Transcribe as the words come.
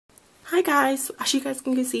Hi guys, as you guys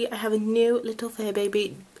can see, I have a new little fur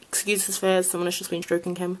baby. Excuse his fur, someone has just been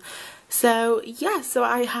stroking him. So yeah, so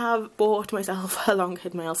I have bought myself a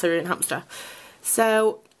long-haired male Syrian hamster.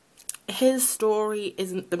 So his story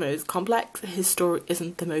isn't the most complex, his story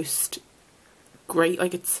isn't the most great,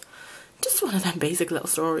 like it's just one of them basic little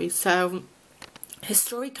stories. So his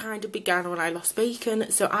story kind of began when I lost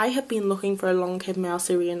Bacon. So I have been looking for a long-haired male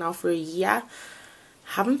Syrian now for a year.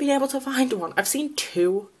 Haven't been able to find one. I've seen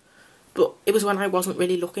two, but it was when I wasn't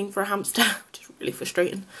really looking for a hamster, which is really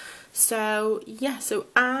frustrating. So yeah, so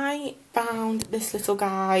I found this little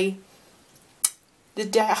guy the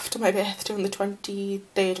day after my birthday on the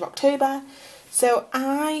 23rd of October. So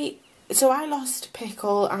I lost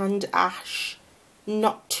Pickle and Ash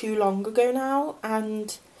not too long ago now,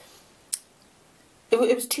 and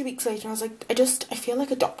it was 2 weeks later, and I was like, I feel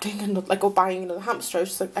like adopting and like, or buying another hamster. I was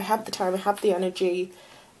just like, I have the time, I have the energy,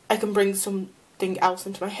 I can bring something else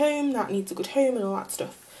into my home that needs a good home and all that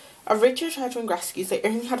stuff. Originally tried to bring rescues, they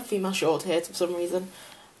only had female short hairs for some reason,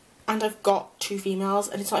 and I've got 2 females,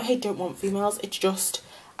 and it's not like I don't want females, it's just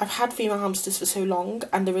I've had female hamsters for so long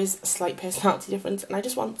and there is a slight personality difference, and I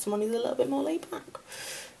just want someone who's a little bit more laid back.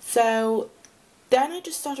 So then I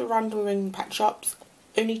just started randomly ringing pet shops.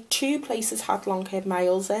 Only 2 places had long-haired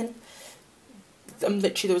males in.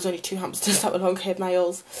 Literally there was only 2 hamsters that were long-haired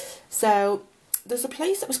males. So there's a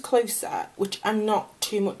place that was closer, which I'm not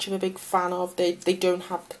too much of a big fan of. They don't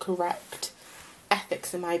have the correct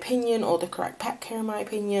ethics in my opinion, or the correct pet care in my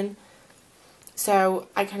opinion. So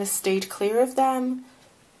I kind of stayed clear of them.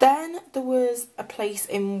 Then there was a place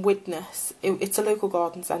in Widnes. It's a local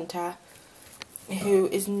garden centre who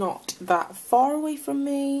is not that far away from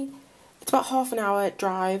me. It's about half an hour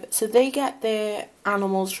drive. So they get their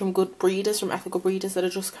animals from good breeders, from ethical breeders that are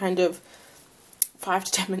just kind of 5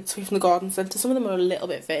 to 10 minutes away from the garden centre. Some of them are a little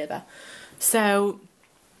bit further. So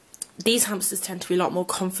these hamsters tend to be a lot more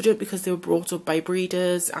confident because they were brought up by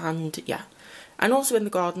breeders, and yeah. And also in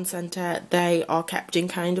the garden centre, they are kept in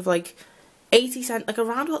kind of like 80 cent, like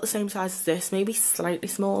around about the same size as this, maybe slightly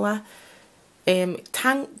smaller,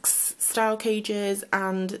 tanks style cages,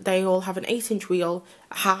 and they all have an 8-inch wheel,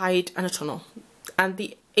 a hide and a tunnel. And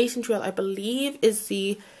the 8-inch wheel, I believe, is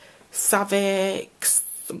the Savick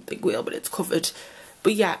something wheel, but it's covered.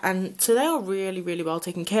 But yeah, and so they are really, really well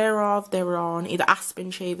taken care of. They were on either Aspen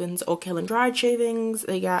shavings or Kill and Dried shavings.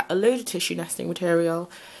 They get a load of tissue nesting material.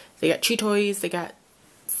 They get chew toys. They get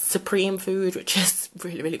Supreme food, which is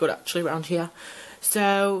really, really good actually around here.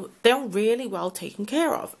 So they're really well taken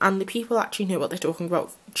care of, and the people actually know what they're talking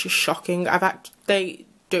about, which is shocking. They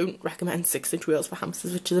don't recommend 6-inch wheels for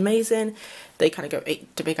hamsters, which is amazing. They kind of go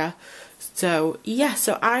 8 to bigger. So yeah,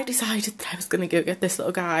 so I decided that I was going to go get this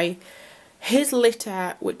little guy. His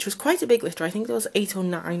litter, which was quite a big litter, I think there was 8 or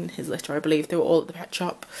 9 in his litter, I believe. They were all at the pet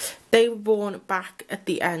shop. They were born back at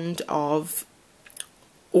the end of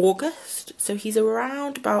August, so he's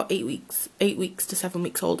around about 8 weeks to 7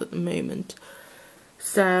 weeks old at the moment.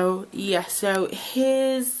 So yeah, so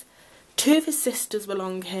 2 of his sisters were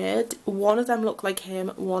long haired. One of them looked like him,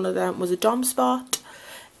 one of them was a dom spot.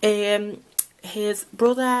 His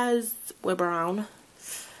brothers were brown,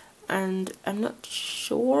 and I'm not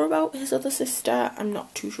sure about his other sister. I'm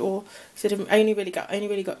not too sure. So I only really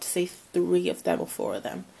got to see 3 of them or 4 of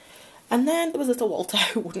them. And then there was little Walter,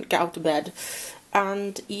 who wouldn't get out of bed.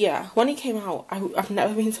 And yeah, when he came out, I've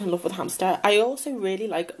never been so in love with a hamster. I also really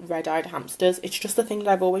like red-eyed hamsters. It's just a thing that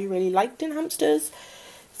I've always really liked in hamsters.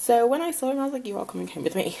 So when I saw him, I was like, you are coming home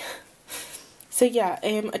with me. So yeah,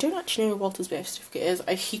 I don't actually know what Walter's birth certificate is.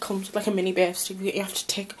 He comes with like a mini birth certificate. You have to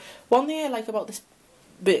tick. One thing I like about this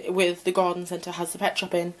bit with the garden centre has the pet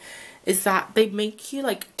shop in is that they make you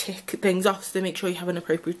like tick things off, so they make sure you have an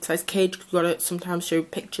appropriate size cage. You've got to sometimes show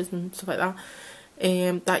pictures and stuff like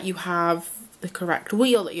that. That you have the correct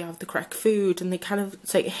wheel, that you have the correct food, and they kind of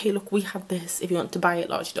say, hey look, we have this if you want to buy it,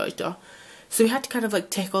 la-di-da-di-da. So we had to kind of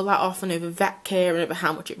like tick all that off, and over vet care and over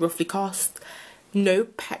how much it roughly costs. No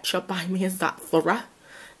pet shop by me is that thorough.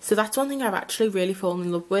 So that's one thing I've actually really fallen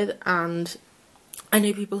in love with, and I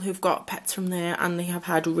know people who've got pets from there and they have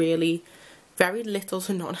had really very little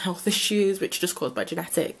to non-health issues, which are just caused by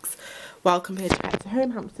genetics, while compared to pets at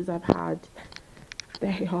home hamsters I've had,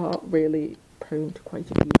 they are really prone to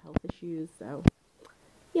quite a few health issues. So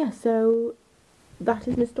yeah, so that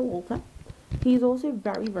is Mr. Walter. He's also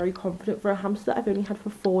very, very confident for a hamster that I've only had for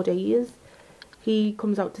 4 days. He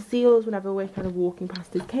comes out to see us whenever we're kind of walking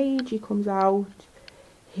past his cage. He comes out.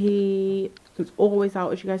 He's always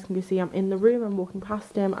out, as you guys can go see. I'm in the room, I'm walking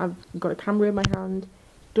past him, I've got a camera in my hand.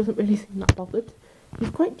 Doesn't really seem that bothered. He's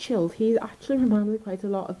quite chilled. He actually reminds me quite a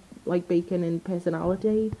lot of like Bacon in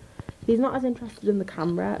personality. He's not as interested in the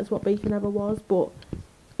camera as what Bacon ever was, but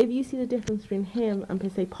if you see the difference between him and, per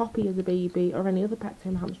se, Poppy as a baby, or any other pet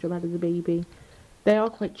Tim hamster had as a baby, they are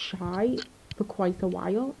quite shy for quite a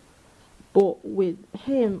while. But with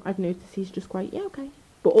him, I've noticed he's just quite, yeah, okay.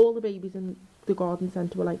 But all the babies in the garden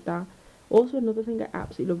centre were like that. Also, another thing I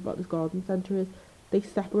absolutely love about this garden centre is they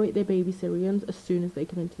separate their baby Syrians as soon as they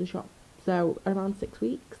come into the shop. So, around 6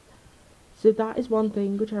 weeks. So that is one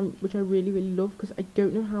thing which I really, really love, because I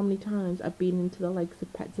don't know how many times I've been into the likes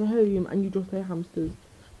of Pets at Home and you just hear hamsters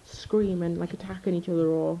screaming, like attacking each other,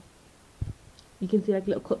 or you can see like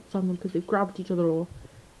little cuts on them because they've grabbed each other, or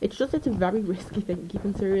it's a very risky thing,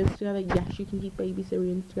 keeping Syrians together. Yes, you can keep baby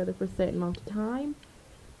Syrians together for a certain amount of time.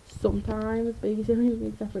 Sometimes baby Syrians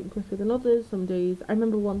need separating quicker than others. Some days, I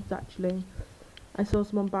remember once actually, I saw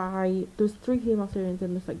someone buy, there was 3 female Syrians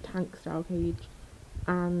in this like tank style cage,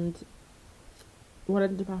 and what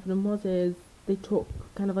ended up happening was they took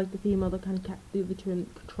kind of like the female that kind of kept the other 2 in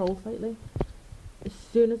control slightly. As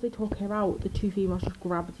soon as they took her out, the 2 females just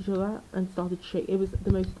grabbed each other and started shaking. It was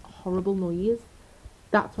the most horrible noise.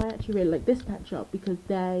 That's why I actually really like this pet shop, because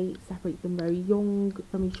they separate them very young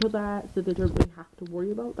from each other, so they don't really have to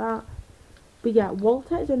worry about that. But yeah,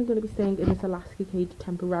 Walter is only going to be staying in this Alaska cage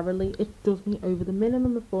temporarily. It does meet over the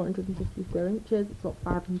minimum of 450 square inches. It's about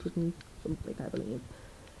 500 and something, I believe.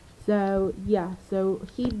 So yeah, so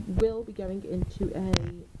he will be going into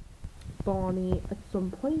a Barney at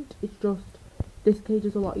some point. It's just, this cage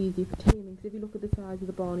is a lot easier for taming, because if you look at the size of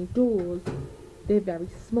the Barney doors, they're very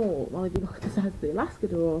small, while if you look at the size of the Alaska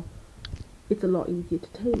door, it's a lot easier to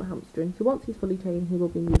tame a hamster in. So once he's fully tamed, he will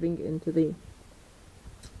be moving into the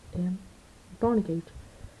Barney cage.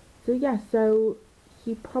 So yeah, so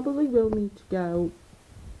he probably will need to go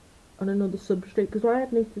on another substrate, because what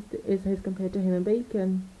I've noticed is his compared to him and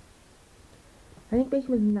Bacon. I think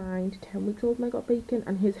Bacon was 9 to 10 weeks old when I got Bacon,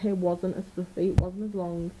 and his hair wasn't as fluffy, it wasn't as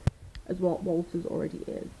long as what Walter's already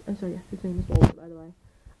is. And so yes, his name is Walter, by the way.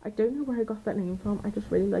 I don't know where I got that name from. I just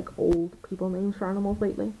really like old people names for animals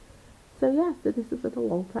lately. So yeah, so this is little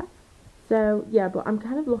Walter. So yeah, but I'm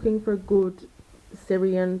kind of looking for a good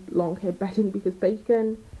Syrian long-haired bedding, because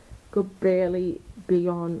Bacon could barely be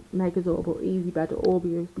on Megazorb or Easy Bed or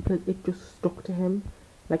Orbeez because it just stuck to him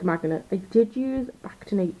like a magnet. I did use Back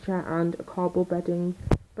to Nature and a cardboard bedding,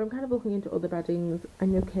 but I'm kind of looking into other beddings. I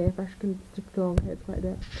know Carefresh can stick to long hairs quite a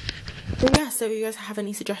bit. So yeah, so if you guys have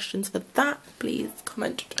any suggestions for that, please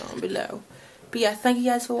comment down below. But yeah, thank you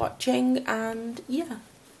guys for watching, and yeah,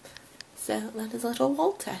 so that is little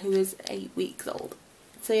Walter, who is 8 weeks old.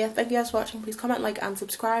 So yeah, thank you guys for watching. Please comment, like and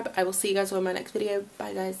subscribe. I will see you guys on my next video.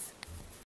 Bye guys.